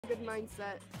good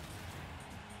mindset.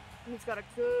 He's got a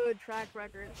good track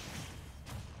record.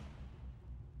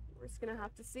 We're just gonna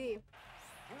have to see.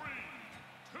 3,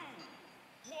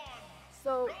 2, 1.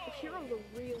 So, Hero's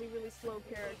a really, really slow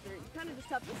character. You kind of just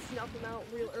have to snuff him out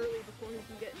real early before he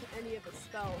can get to any of his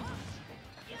spells.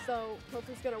 So,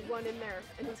 Kofu's gonna run in there,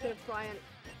 and he's gonna try and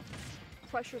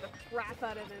pressure the crap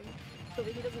out of him so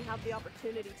that he doesn't have the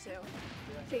opportunity to.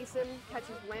 Chase him, catch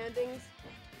his landings,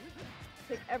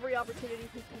 take every opportunity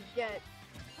he can get,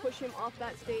 push him off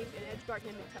that stage and edgeguard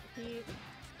him until he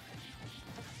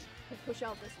can push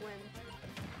out this win.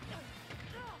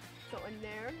 So a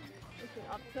nair with an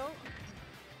up tilt.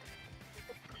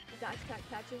 Dash attack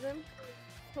catches him.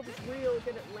 Kofu's real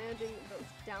good at landing those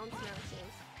down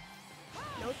smashes.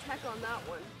 No tech on that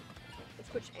one. Let's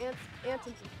push Ant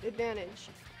into advantage.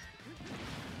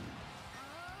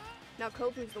 Now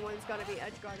Kofu's the one who's got to be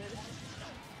edge guarded.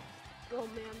 Oh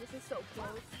man, this is so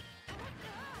close.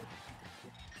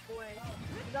 Boy,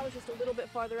 if that was just a little bit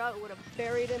farther out, it would have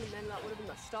buried him, and then that would have been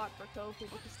the stock for Kofu,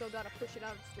 but you still got to push it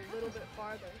out just a little bit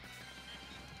farther.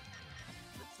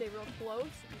 Stay real close.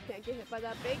 You can't get hit by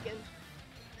that bacon.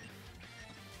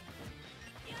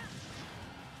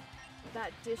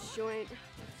 That disjoint,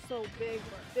 so big,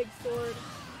 big sword.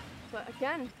 But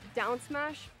again, down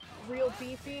smash, real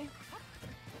beefy,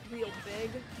 real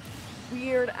big,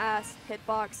 weird ass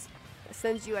hitbox that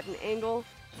sends you at an angle.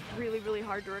 Really, really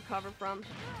hard to recover from.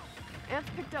 Ant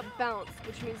picked up bounce,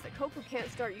 which means that Kofu can't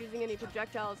start using any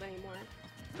projectiles anymore.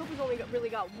 Kofu's only really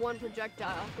got one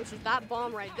projectile, which is that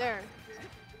bomb right there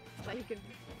that he can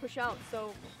push out,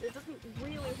 so it doesn't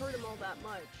really hurt him all that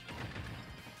much.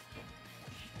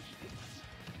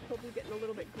 Kofu getting a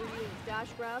little bit greedy with his dash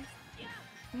grab.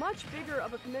 Much bigger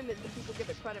of a commitment than people give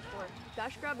it credit for.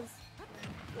 Dash grab is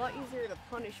a lot easier to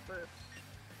punish for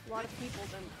a lot of people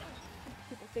than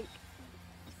people think.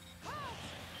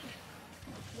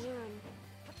 Man,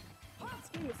 this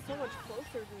game is so much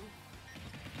closer than,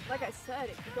 like I said,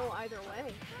 it could go either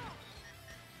way.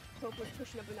 Kofu's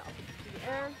pushing up into the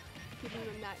air, keeping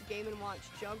him in that Game & Watch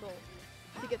juggle.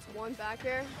 He gets one back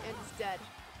air and he's dead.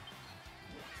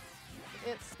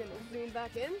 Ant's gonna zoom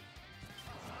back in.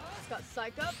 He's got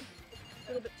psych up. A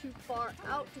little bit too far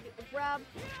out to get the grab.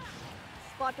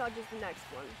 Spot dodge is the next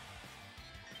one.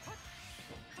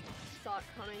 Saw it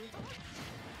coming.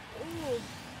 Ooh,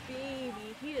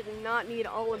 baby. He did not need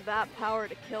all of that power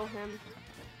to kill him.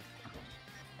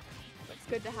 But it's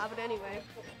good to have it anyway.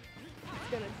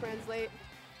 It's gonna translate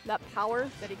that power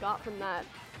that he got from that,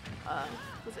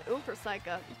 was it Oomph or Psych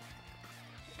Up?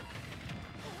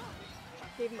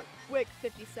 Gave him a quick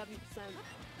 57%.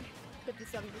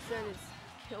 57% is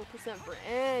kill percent for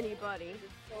anybody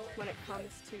when it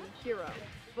comes to Hero,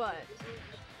 but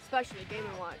especially Game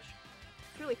 & Watch.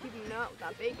 It's really keeping him out with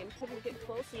that bacon. Couldn't get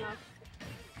close enough.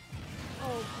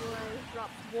 Oh boy,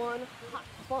 drops one hot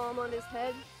bomb on his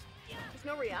head. There's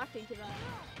no reacting to that.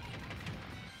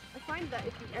 I find that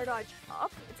if you air dodge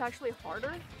up, it's actually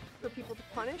harder for people to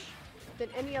punish than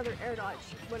any other air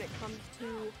dodge when it comes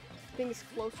to things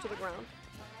close to the ground.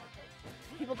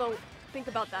 People don't think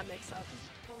about that mix-up.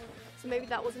 So maybe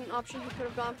that wasn't an option. He could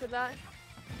have gone for that.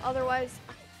 Otherwise,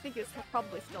 I think he was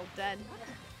probably still dead.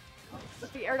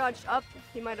 If he air dodged up,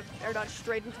 he might have air dodged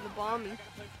straight into the bomb and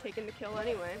taken the kill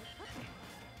anyway.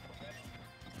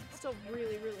 Still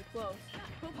really, really close.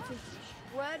 Kofu seems to be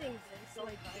shredding this,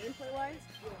 like gameplay-wise.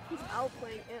 He's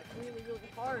outplaying Ant really, really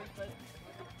hard, but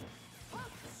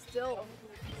still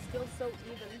so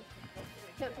even.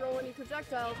 Can't throw any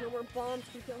projectiles, no more bombs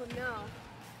can kill him now.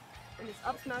 And his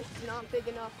up smash is not big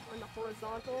enough on the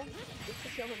horizontal just to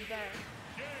kill him there.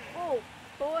 Oh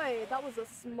boy, that was a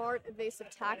smart evasive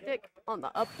tactic on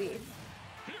the up B.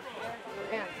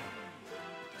 And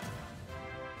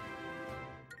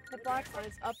hitbox on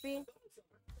his up B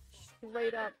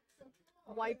straight up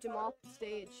wiped him off the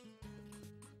stage.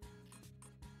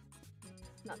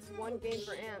 That's one game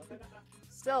for Ant.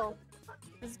 Still,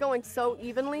 this is going so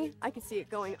evenly, I can see it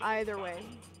going either way.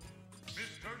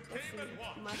 Let's see,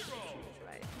 must change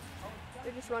right.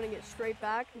 They're just running it straight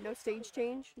back, no stage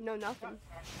change, no nothing.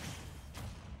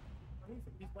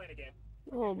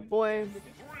 Oh boy.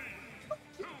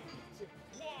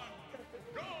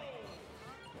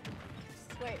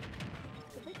 Wait,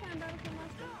 did they find out from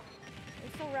last time?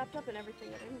 They're so wrapped up in everything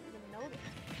I didn't even notice.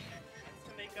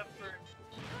 To make up for...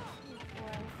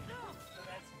 Wow.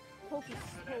 Kofu's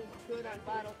so good on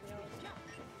Battlefield.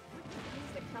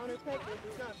 He's the counter pick, but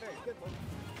it's not a very good one.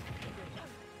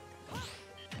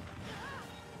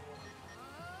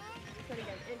 Then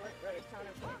again, infinite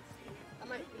counter picks. That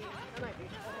might be,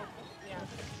 yeah.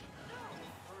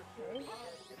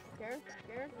 Care,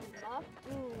 off.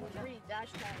 Ooh, 3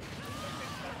 dash tag.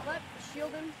 Left,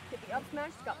 shield him, hit the up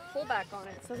smash, got pullback on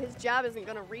it, so his jab isn't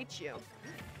gonna reach you.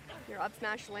 Your up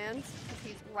smash lands, because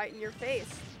he's right in your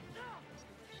face.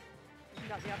 You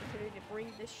got the opportunity to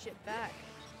bring this shit back.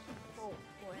 Oh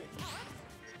boy.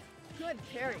 Good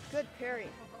parry.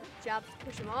 Jabs to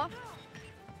push him off.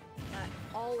 That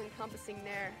all-encompassing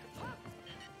there. Oh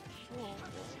boy.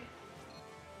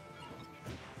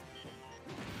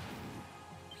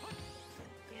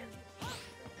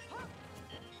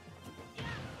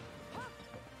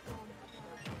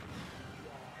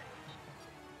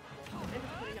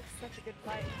 Such a good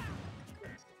fight.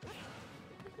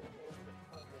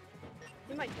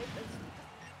 He might take this.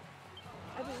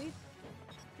 I believe.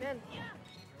 Man,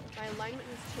 my alignment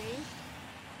has changed.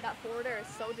 That forward air is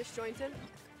so disjointed.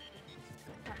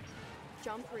 That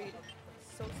jump read,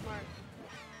 so smart.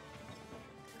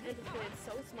 And it's played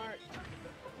so smart.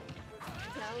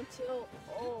 Down tilt.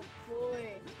 Oh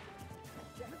boy.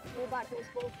 Pullback goes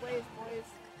both ways, boys.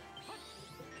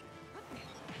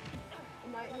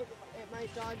 It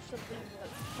might dodge something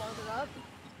that's farther up,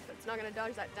 but it's not going to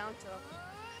dodge that down tilt.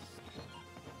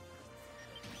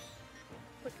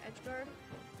 Quick edge guard.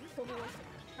 Kofu wants to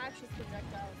catch his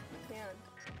projectiles if he can.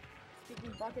 If he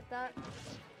can bucket that,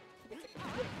 he gets a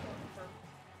quick kill from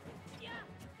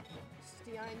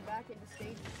Stein back into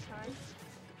stage this time.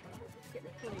 It's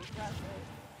getting pretty aggressive.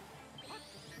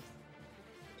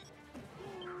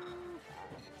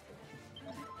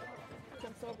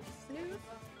 Jumps over to snooze.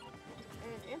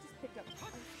 And Antis picked up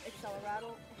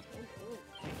Acceleraddle. And ooh.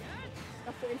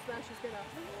 A flame smash is gonna.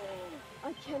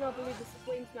 I cannot believe this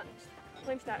flame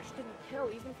smash didn't kill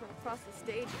even from across the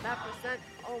stage. That percent.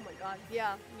 Oh my god.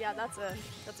 Yeah, that's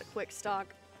a quick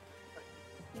stock.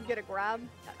 You get a grab,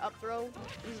 that up throw.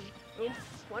 Boom.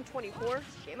 124.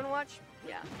 Game & Watch.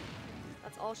 Yeah.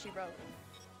 That's all she wrote.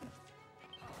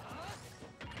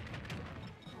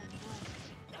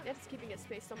 Antis keeping his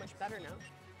space so much better now.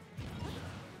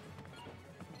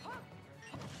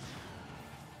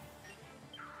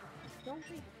 I don't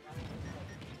think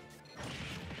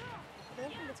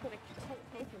it's going to tilt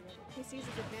Kofu. He sees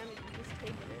his advantage and just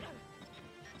taking it.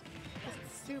 Because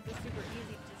it's super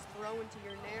easy to just throw into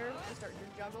your nair and start your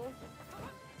juggle.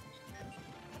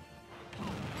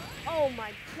 Oh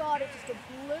my god, it just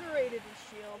obliterated his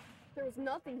shield. There was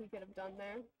nothing he could have done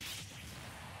there.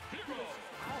 He was just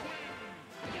out.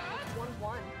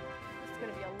 1-1. This is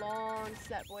going to be a long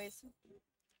set, boys.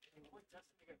 Oh my gosh.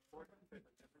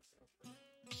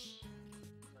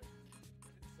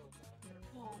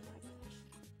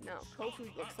 No, Kofu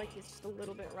looks like he's just a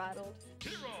little bit rattled.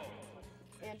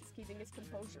 And he's keeping his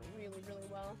composure really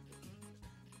well.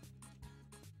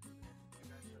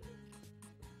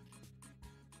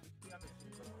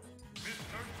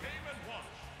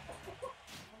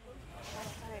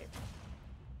 Alright.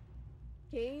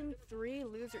 Game 3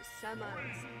 loser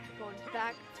semis. Going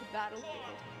back to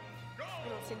Battlefield. I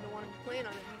don't seem to want to be playing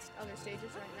on these other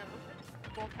stages right now.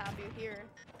 Both happy here.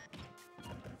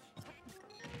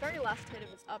 Very last hit of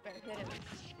his up air hit him.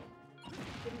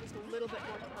 Give him just a little bit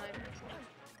more time.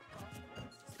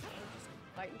 Just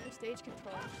fighting for stage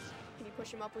control. Can you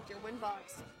push him up with your win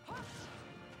box?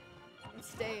 And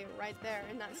stay right there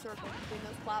in that circle between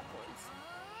those platforms.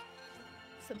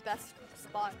 It's the best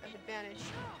spot of advantage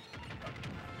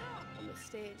on the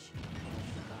stage.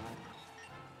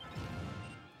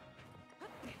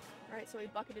 Alright, so he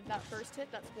bucketed that first hit.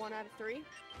 That's 1 out of 3.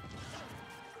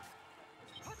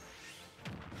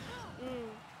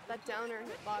 That downer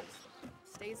hitbox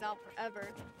stays out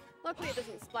forever. Luckily it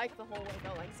doesn't spike the whole way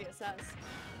though like ZSS. I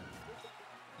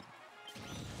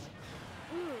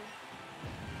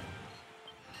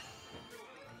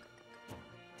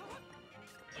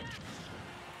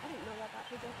didn't know that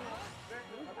projectile.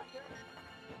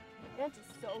 Ant is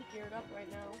so geared up right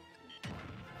now.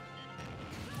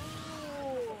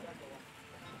 Ooh.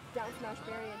 Down smash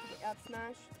barrier into the F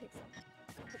smash takes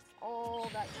all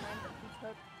that time that he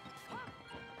took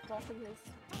buffing his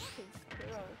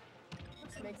hero.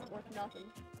 Just makes it worth nothing.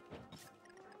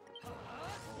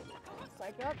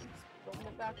 Psych up, building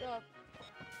it back up.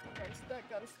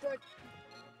 Gotta stick.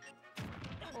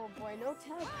 Oh boy, no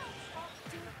tech.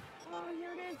 Oh,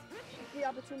 here it is. The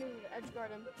opportunity to edge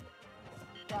guard him.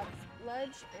 Got his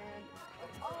ledge and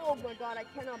oh my god, I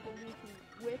cannot believe he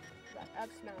whiffed that F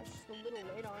smash just a little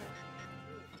late on it.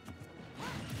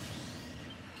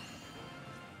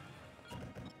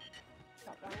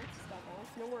 Stop balance.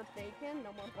 No more bacon,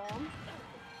 no more bomb.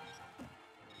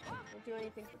 Don't do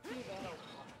anything for P though.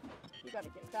 You gotta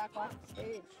get back off the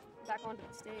stage. Back onto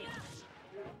the stage.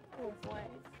 Oh boy.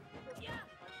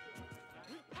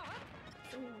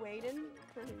 So he's waiting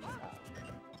for his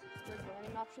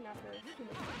landing option after he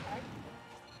makes the tag.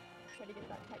 Try to get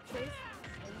that tech chase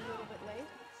a little bit late.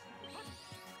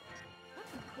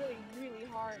 It's really, really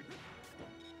hard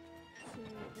to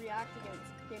react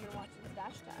against Game & Watch's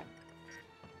dash tag.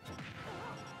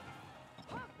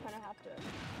 Kind of have to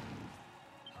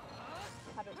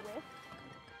have it whiff.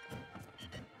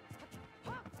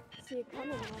 See it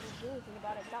coming and not do anything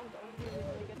about it. That was a really,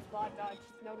 really good spot dodge.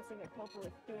 Just noticing that Kofu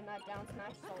was doing that down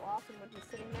smash so often when he's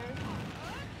sitting there.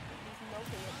 He's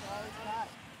milking it for all he's got.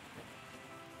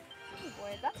 Oh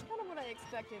boy, that's kind of what I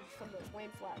expected from the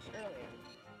Flame Slash earlier.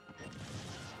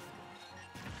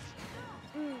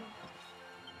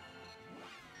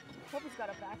 Kofu's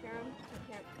got a back arm. He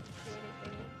can't do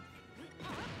anything.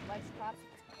 Life traps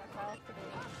with his projectile for the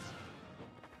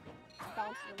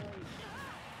bounce really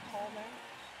tall there.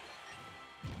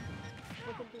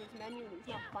 Looking through his menu and he's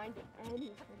not finding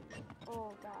anything.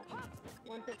 Oh gosh.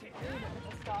 153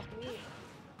 with a stop lead.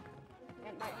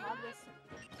 And might have this.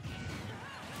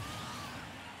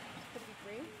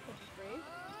 53.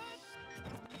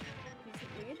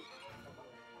 Decent lead.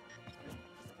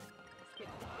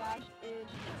 Just get back into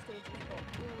the stage control.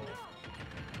 Ooh.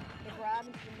 The grab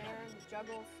into the mirror, the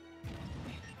juggles.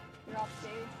 You're off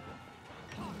stage.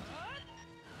 Oh.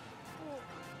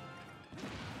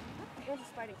 And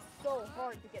just fighting so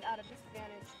hard to get out of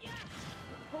disadvantage.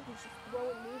 Kofu's just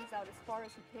throwing moves out as far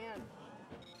as he can.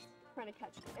 Trying to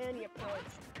catch any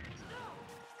approach.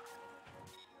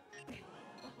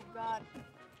 Oh god.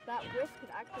 That whiff could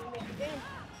actually make the game.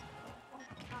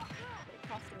 But it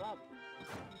cost him up.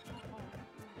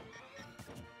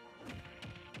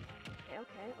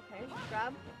 Okay.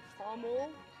 Grab.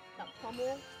 Pummel. That pummel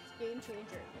is game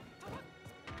changer.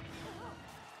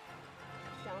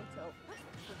 Down tilt.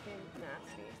 Freaking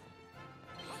nasty.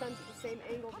 Sends at the same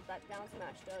angle that that down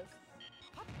smash does.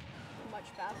 Much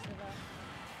faster though.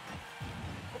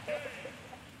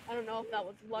 I don't know if that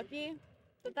was lucky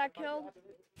that killed.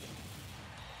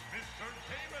 Mr.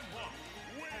 Game & Watch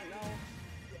I don't know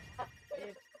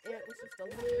if it was just a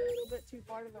little bit too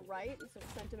far to the right, and so it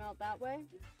sent him out that way.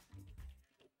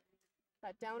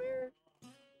 That down air,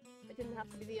 it didn't have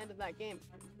to be the end of that game.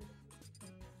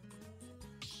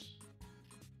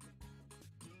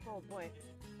 Oh boy,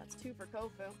 that's 2 for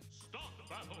Kofu. Stop the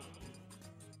battle.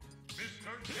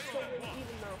 Mr. Still Game & really Watch.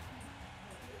 even though.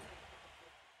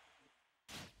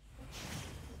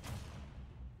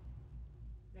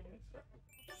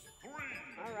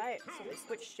 Alright, so they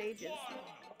switched stages.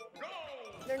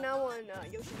 They're now on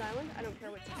Yoshi's Island. I don't care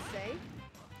what you say.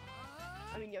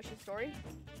 I mean Yoshi's Story.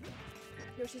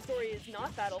 Yoshi's Story is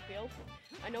not Battlefield.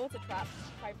 I know it's a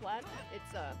tri-plat.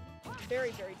 It's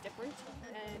very, very different,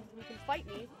 and you can fight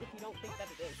me if you don't think that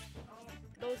it is.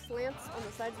 Those slants on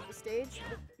the sides of the stage,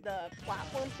 the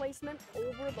platform placement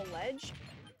over the ledge,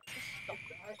 the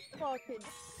fucking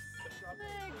sick spot.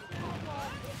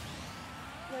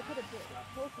 Yeah, I could have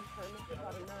both confirmed if I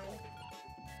got a 9.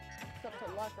 It's up to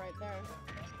luck right there.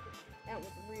 Ant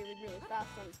was really, really fast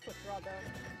on his quick draw though.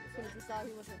 As soon as he saw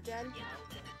he wasn't dead,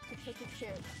 he took his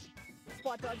chance.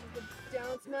 Spot dodges the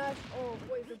down smash. Oh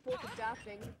boy, they're both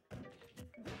adapting. I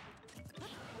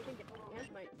think Ant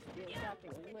might be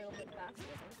adapting a little bit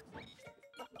faster.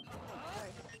 Oh boy.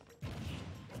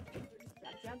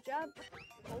 Jab.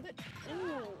 Hold it.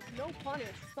 Ooh, no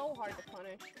punish. So hard to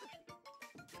punish.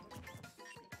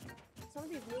 Some of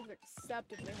these moves are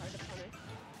deceptively hard to punish.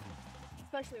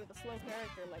 Especially with a slow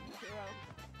character like Hero.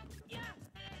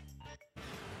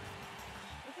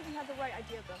 I think he had the right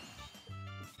idea though.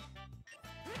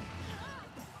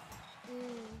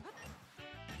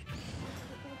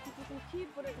 It's gonna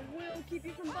keep, but it will keep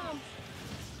you from bumps.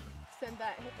 Send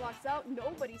that hitbox out.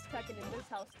 Nobody's teching in this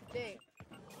house today.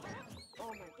 Oh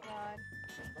my god.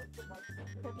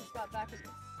 Kofu's got back in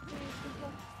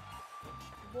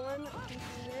one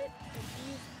easy hit, and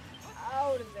he's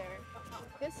out of there.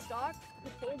 This stock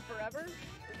could hold forever,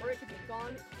 or it could be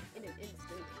gone in an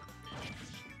instant.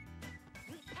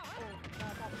 Oh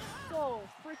god, that was so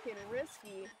freaking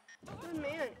risky. Good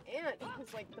man, Ant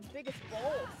was like the biggest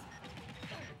balls.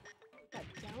 That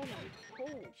down,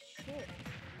 holy shit.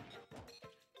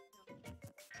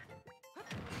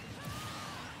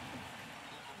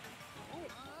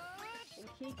 Alright. And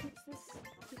he keeps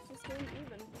this game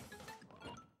even.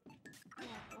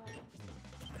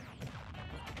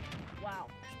 Wow.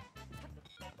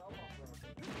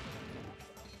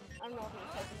 I don't know if he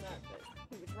was hoping that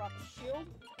he would drop the shield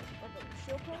or the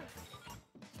shield poke.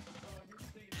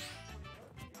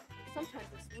 Sometimes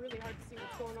it's really hard to see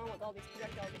what's going on with all these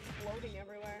projectiles exploding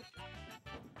everywhere.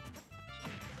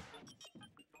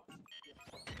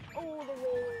 Oh, the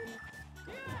roll in.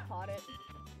 caught it.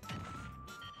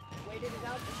 Waited it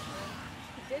out this time.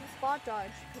 He did spot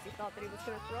dodge because he thought that he was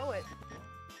going to throw it.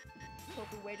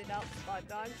 Kofu waited out, spot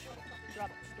dodge,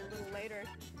 dropped just a little later.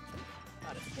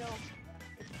 Got his kill.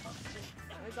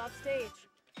 Now he's off stage.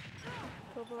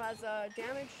 Kofu has a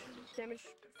damage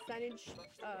percentage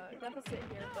deficit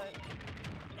here, but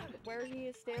where he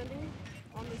is standing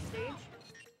on the stage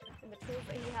and the tools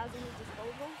that he has in his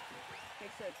disposal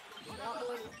makes it a lot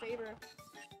more in his favor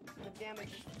than the damage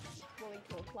he's willing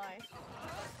to apply.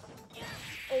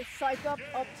 Oh, psych up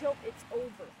tilt, it's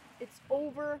over. It's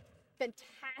over.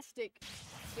 Fantastic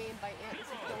game by Ant. This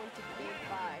is going to game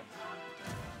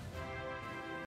 5.